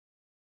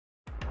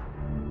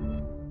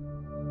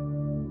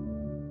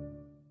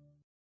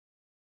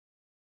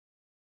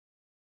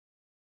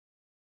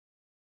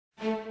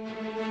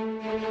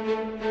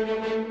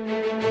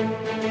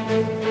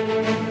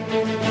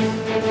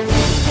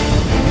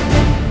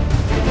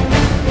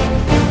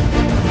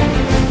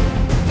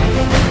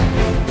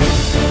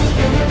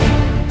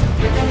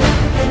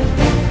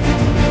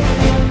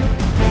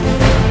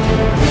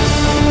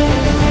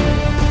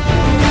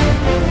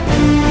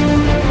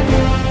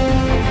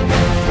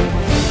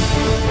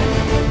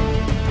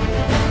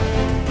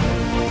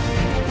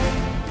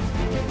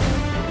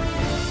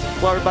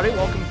everybody.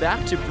 Welcome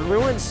back to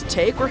Bruins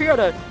Take. We're here at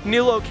a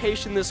new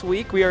location this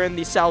week. We are in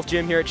the South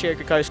Gym here at Cherry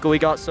Creek High School. We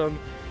got some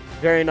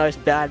very nice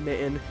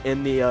badminton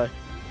in the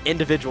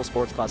individual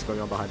sports class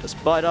going on behind us.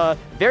 But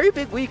very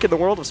big week in the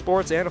world of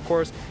sports and, of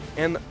course,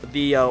 in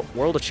the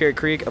world of Cherry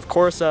Creek. Of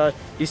course,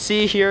 you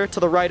see here to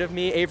the right of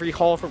me, Avery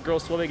Hall from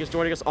Girls Swimming is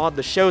joining us on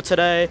the show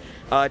today.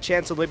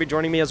 Chance and Libby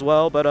joining me as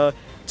well. But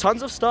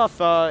tons of stuff.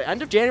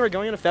 End of January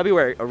going into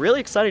February. A really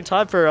exciting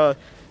time for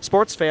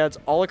sports fans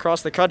all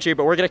across the country,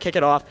 but we're going to kick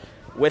it off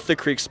with the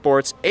Creek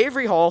Sports.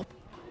 Avery Hall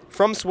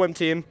from swim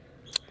team,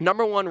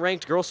 number 1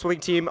 ranked girls swimming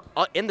team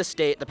in the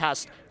state the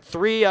past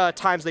 3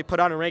 times they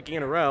put on a ranking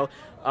in a row.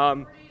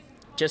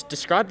 Just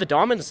describe the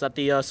dominance that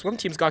the swim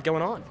team's got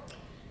going on.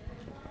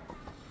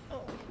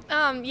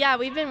 Yeah,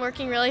 we've been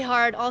working really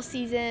hard all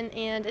season,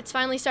 and it's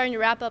finally starting to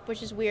wrap up,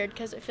 which is weird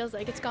because it feels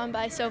like it's gone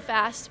by so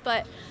fast.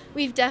 But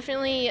we've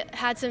definitely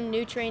had some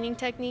new training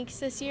techniques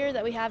this year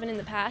that we haven't in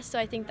the past, so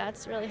I think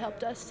that's really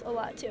helped us a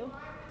lot too.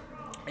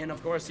 And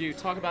of course, you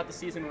talk about the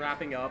season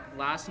wrapping up.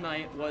 Last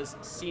night was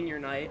senior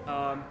night.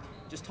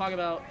 Just talk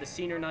about the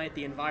senior night,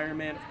 the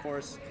environment. Of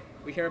course,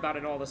 we hear about it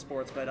in all the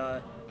sports, but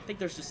I think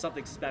there's just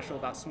something special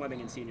about swimming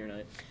in senior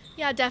night.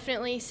 Yeah,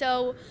 definitely.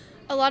 So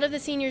a lot of the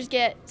seniors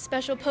get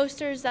special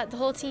posters that the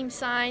whole team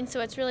signs, so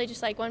it's really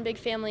just like one big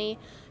family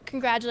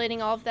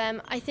congratulating all of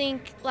them. I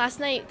think last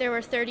night there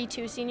were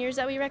 32 seniors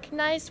that we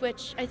recognized,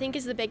 which I think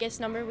is the biggest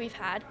number we've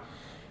had.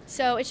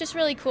 So it's just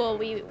really cool.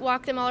 We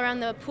walk them all around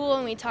the pool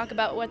and we talk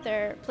about what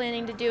they're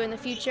planning to do in the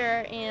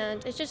future,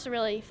 and it's just a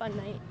really fun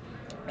night.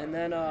 And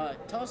then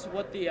tell us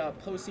what the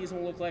postseason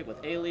will look like with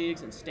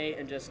A-Leagues and state,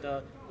 and just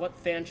what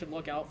fans should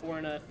look out for.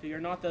 And if you're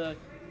not the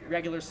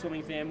regular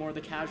swimming fan, more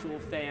the casual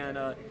fan,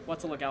 what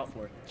to look out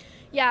for?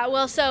 Yeah,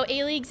 well, so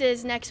A-Leagues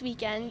is next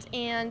weekend,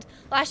 and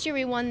last year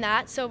we won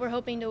that, so we're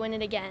hoping to win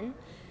it again.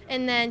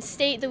 And then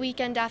state the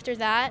weekend after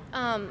that.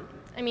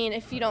 I mean,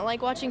 if you don't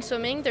like watching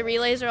swimming, the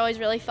relays are always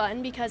really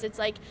fun because it's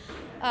like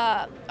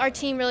our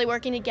team really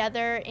working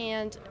together,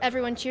 and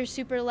everyone cheers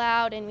super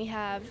loud, and we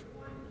have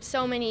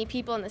so many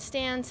people in the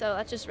stands, so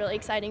that's just really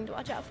exciting to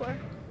watch out for.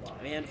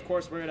 And of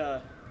course, we're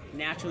at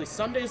naturally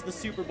Sunday's the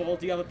Super Bowl.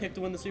 Do you have a pick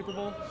to win the Super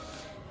Bowl?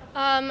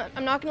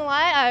 I'm not gonna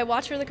lie, I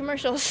watch for the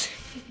commercials.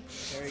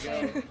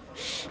 There you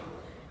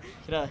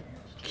go.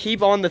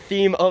 Keep on the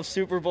theme of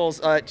Super Bowls.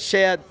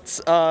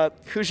 Chance,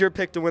 who's your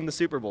pick to win the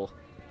Super Bowl?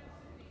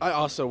 I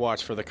also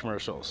watch for the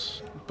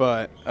commercials,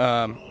 but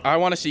I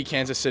want to see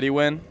Kansas City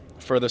win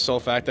for the sole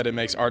fact that it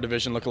makes our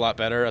division look a lot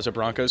better as a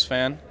Broncos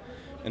fan,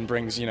 and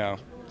brings,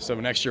 so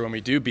next year when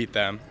we do beat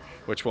them,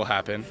 which will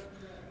happen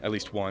at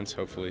least once,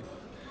 hopefully,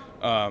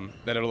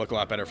 that it'll look a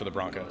lot better for the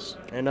Broncos.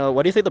 And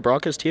what do you think the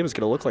Broncos team is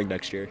going to look like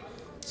next year?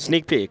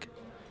 Sneak peek.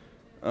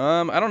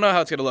 I don't know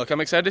how it's going to look. I'm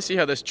excited to see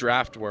how this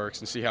draft works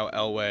and see how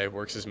Elway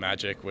works his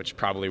magic, which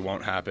probably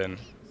won't happen.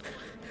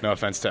 No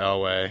offense to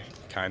Elway,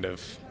 kind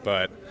of.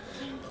 But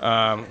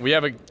we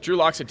have Drew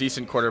Lock's a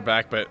decent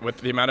quarterback, but with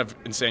the amount of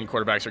insane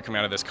quarterbacks that are coming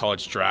out of this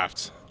college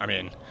draft, I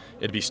mean,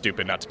 it'd be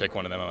stupid not to pick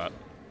one of them up.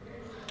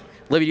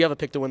 Libby, do you have a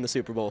pick to win the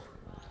Super Bowl?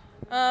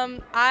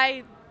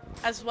 I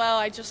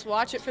just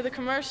watch it for the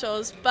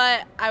commercials,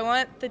 but I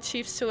want the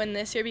Chiefs to win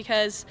this year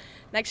because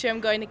next year I'm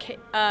going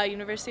to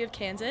University of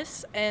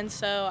Kansas, and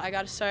so I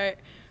got to start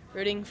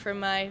rooting for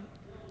my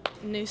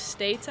new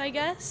state, I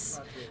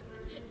guess.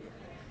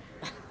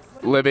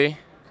 Libby,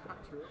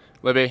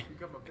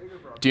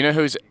 do you know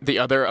who's the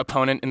other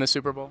opponent in the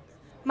Super Bowl?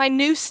 My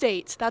new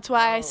state. That's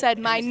why I said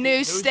my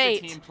new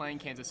state. Who's the team playing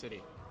Kansas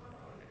City?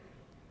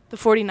 The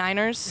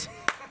 49ers.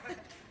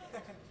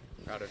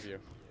 Proud of you.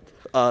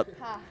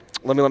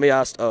 Let me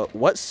ask,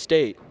 what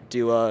state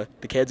do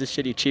the Kansas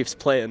City Chiefs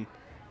play in?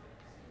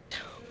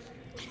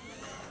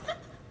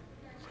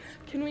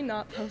 Can we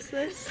not post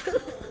this?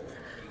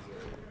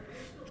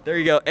 There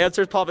you go.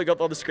 Answers popping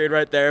up on the screen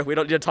right there. We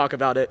don't need to talk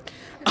about it.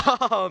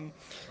 That's a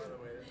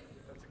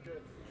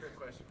good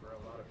question for a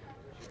lot of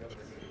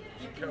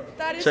people.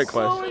 That is Check so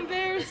question.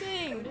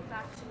 embarrassing.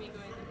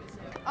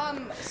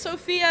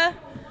 Sophia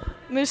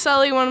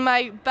Muselli, one of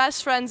my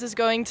best friends, is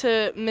going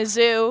to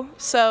Mizzou,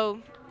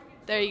 so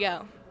there you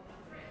go.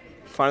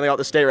 Finally got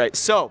the state right.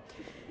 So,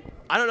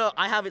 I don't know.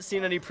 I haven't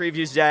seen any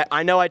previews yet.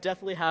 I know I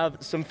definitely have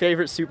some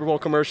favorite Super Bowl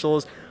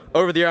commercials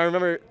over the year. I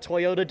remember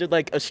Toyota did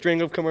like a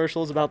string of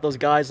commercials about those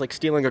guys like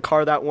stealing a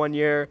car that one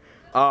year.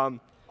 A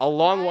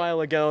long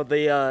while ago,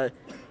 the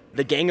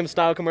Gangnam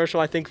Style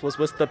commercial I think was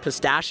with the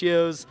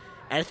pistachios,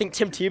 and I think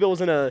Tim Tebow was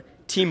in a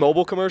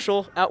T-Mobile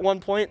commercial at one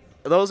point.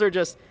 Those are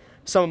just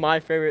some of my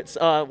favorites.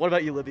 What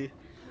about you, Libby?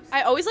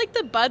 I always like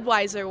the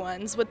Budweiser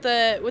ones with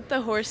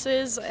the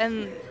horses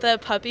and the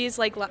puppies.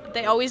 Like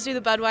they always do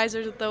the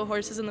Budweisers with the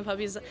horses and the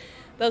puppies.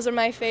 Those are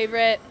my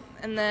favorite.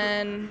 And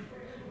then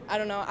I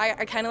don't know.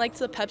 I kind of liked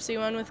the Pepsi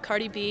one with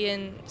Cardi B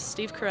and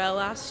Steve Carell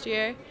last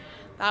year.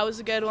 That was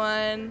a good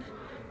one.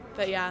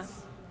 But yeah.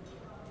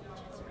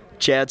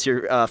 Chad's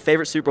your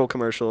favorite Super Bowl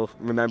commercial.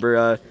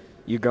 Remember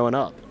you growing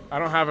up? I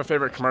don't have a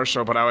favorite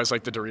commercial, but I always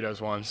like the Doritos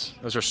ones.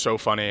 Those are so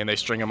funny, and they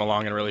string them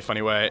along in a really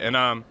funny way. And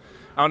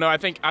I don't know. I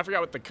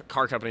forgot what the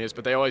car company is,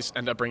 but they always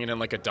end up bringing in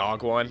like a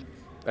dog one.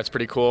 That's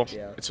pretty cool.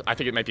 Yeah. I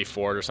think it might be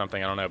Ford or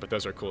something. I don't know, but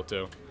those are cool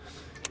too.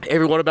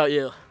 Avery, what about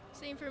you?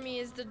 Same for me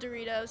is the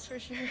Doritos for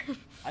sure.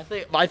 I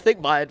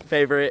think my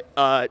favorite,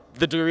 the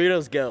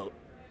Doritos Goat,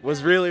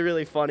 was really,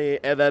 really funny.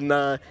 And then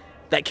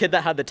that kid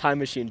that had the time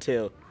machine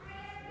too.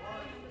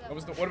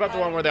 What about the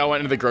one where they all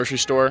went into the grocery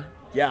store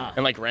Yeah.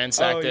 and like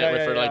ransacked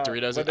it for like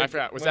Doritos? When I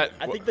forgot.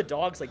 I think the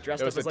dogs like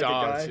dressed It up was as the like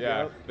dogs, a guy.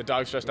 yeah. Yep. The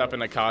dogs dressed up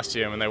in a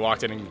costume, and they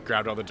walked in and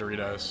grabbed all the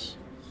Doritos.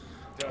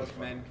 Both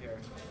men care.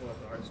 Pull up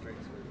the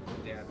heartstrings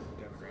for dad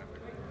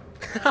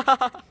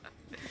demographic.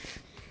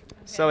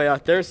 So yeah,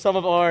 there's some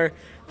of our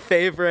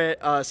favorite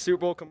Super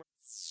Bowl commercials.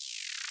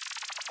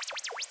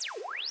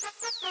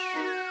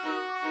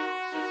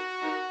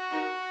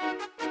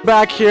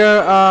 Back here,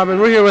 and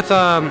we're here with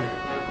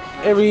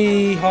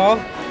Avery Hall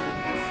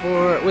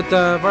with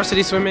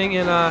varsity swimming,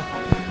 and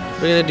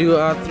we're gonna do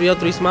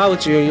 303 smile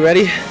with you. Are you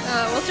ready?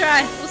 We'll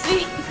try. We'll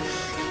see.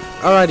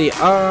 Alrighty.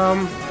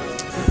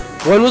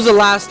 When was the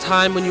last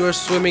time when you were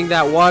swimming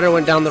that water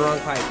went down the wrong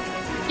pipe?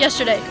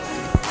 Yesterday.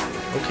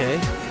 Okay.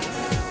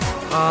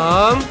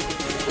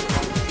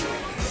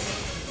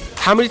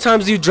 How many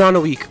times do you drown a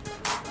week?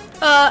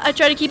 I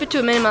try to keep it to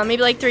a minimum,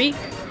 maybe like 3.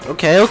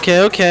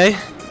 Okay.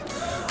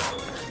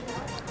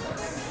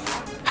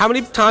 How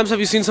many times have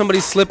you seen somebody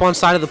slip on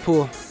side of the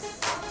pool?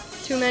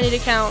 Too many to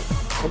count.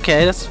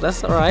 Okay,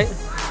 that's all right.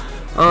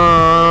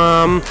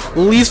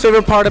 Least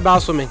favorite part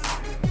about swimming?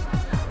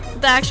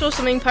 The actual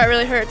swimming part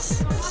really hurts.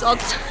 It's all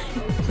the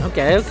time.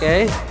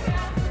 Okay.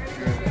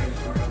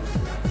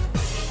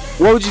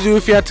 What would you do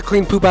if you had to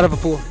clean poop out of a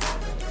pool?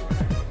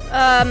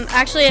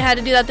 Actually, I had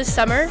to do that this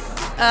summer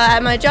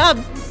at my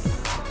job.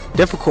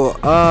 Difficult.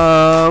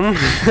 How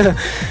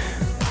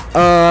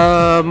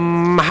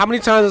many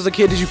times as a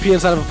kid did you pee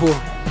inside of a pool?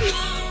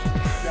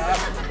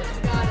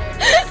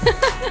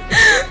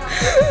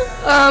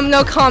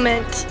 No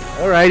comment.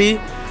 Alrighty.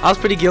 I was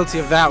pretty guilty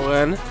of that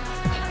one.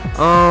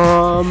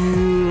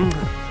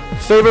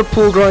 Favorite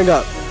pool growing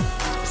up?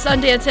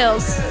 Sundance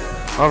Hills.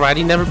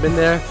 Alrighty, never been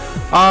there.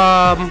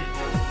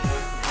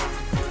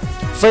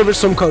 Favorite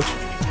swim coach?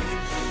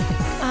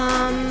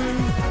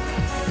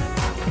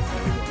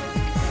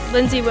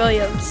 Lindsay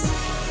Williams.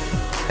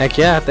 Heck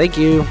yeah, thank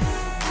you.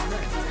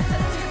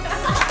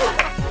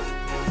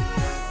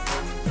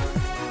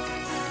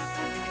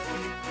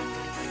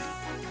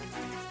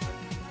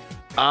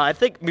 I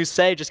think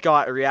Musée just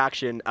got a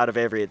reaction out of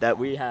Avery that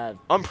we have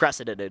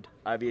unprecedented.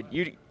 I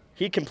mean,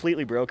 he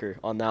completely broke her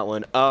on that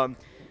one.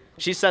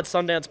 She said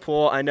Sundance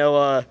Pool. I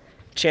know,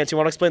 Chance, you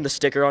want to explain the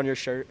sticker on your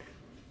shirt?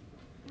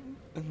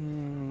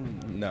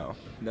 No.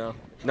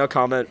 No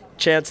comment.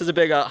 Chance is a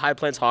big High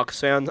Plains Hawks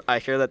fan. I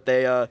hear that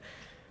they, our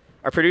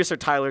producer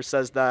Tyler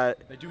says that.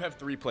 They do have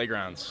 3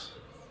 playgrounds.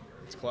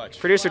 It's clutch.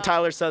 Producer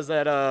Tyler says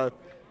that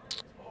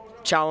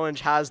Challenge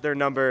has their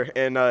number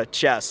in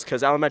chess,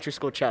 because elementary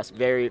school chess,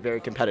 very,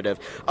 very competitive.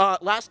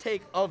 Last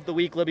take of the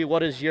week, Libby.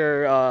 What is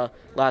your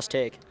last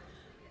take?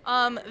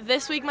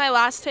 This week, my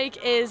last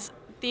take is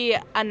the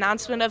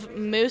announcement of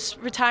Moose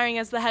retiring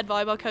as the head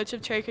volleyball coach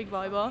of Cherry Creek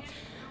Volleyball.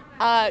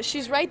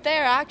 She's right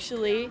there,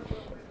 actually,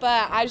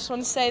 but I just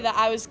want to say that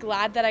I was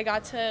glad that I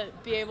got to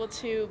be able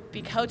to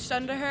be coached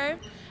under her,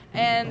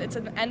 and it's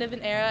an end of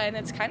an era, and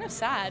it's kind of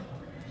sad.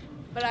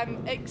 But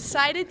I'm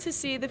excited to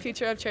see the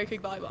future of Cherry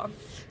Creek Volleyball.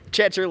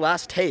 Chance, your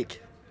last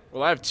take.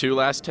 Well, I have 2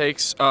 last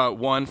takes.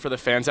 One for the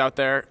fans out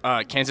there.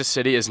 Kansas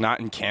City is not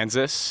in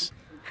Kansas.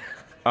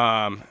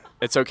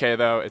 It's okay,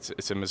 though.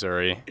 It's in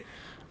Missouri.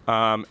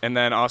 And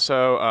then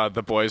also,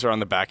 the boys are on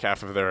the back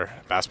half of their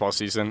basketball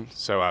season,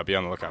 so be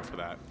on the lookout for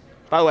that.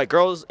 By the way,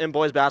 girls and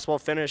boys basketball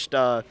finished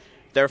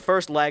their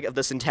first leg of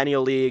the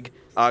Centennial League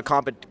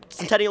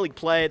Centennial League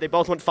play. They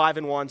both went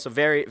 5-1, so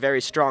very, very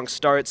strong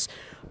starts.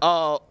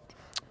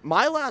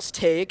 My last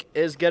take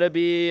is going to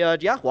be,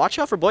 watch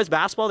out for boys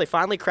basketball. They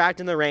finally cracked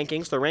in the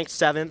rankings. They're ranked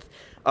 7th.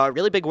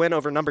 Really big win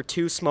over number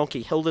 2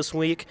 Smoky Hill this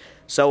week.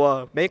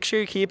 So make sure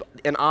you keep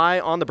an eye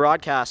on the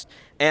broadcast.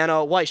 And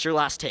Weiss, your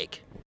last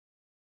take.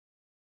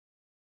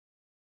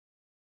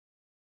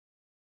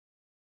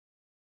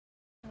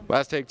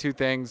 Last take, 2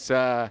 things.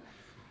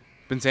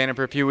 Been saying it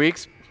for a few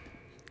weeks.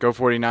 Go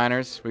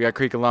 49ers. We got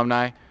Creek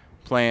alumni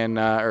playing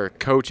or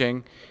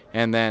coaching,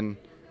 and then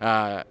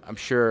I'm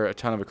sure a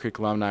ton of Creek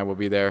alumni will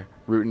be there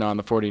rooting on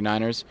the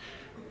 49ers.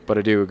 But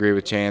I do agree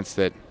with Chance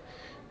that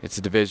it's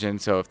a division,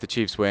 so if the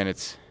Chiefs win,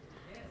 it's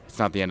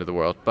not the end of the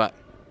world. But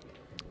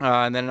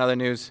and then in other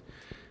news,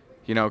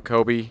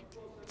 Kobe.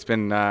 It's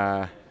been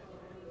a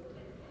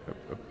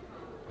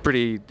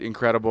pretty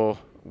incredible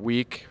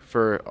week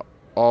for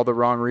all the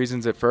wrong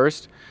reasons at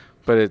first,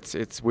 but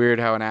it's weird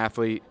how an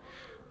athlete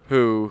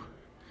who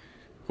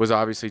was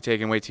obviously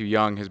taken way too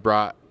young has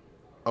brought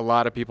a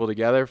lot of people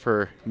together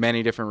for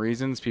many different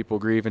reasons. People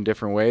grieve in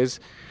different ways,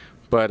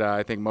 but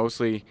I think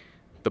mostly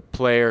the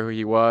player who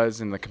he was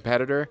and the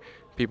competitor,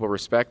 people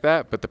respect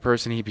that, but the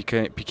person he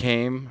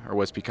became or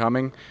was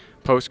becoming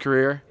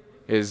post-career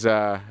is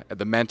the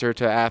mentor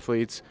to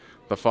athletes,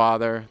 the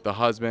father, the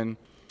husband,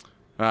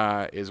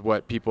 is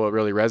what people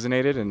really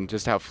resonated, and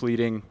just how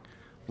fleeting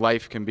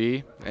life can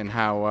be, and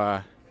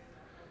how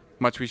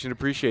much we should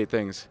appreciate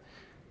things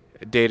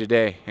day to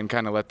day and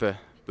kind of let the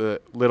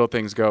little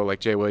things go, like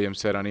Jay Williams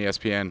said on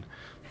ESPN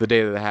the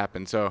day that it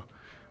happened. So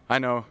I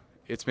know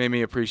it's made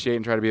me appreciate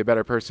and try to be a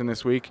better person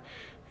this week,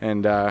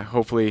 and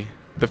hopefully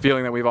the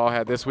feeling that we've all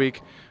had this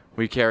week,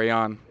 we carry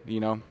on,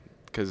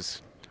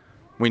 because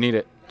we need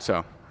it.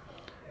 So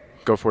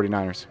go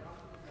 49ers.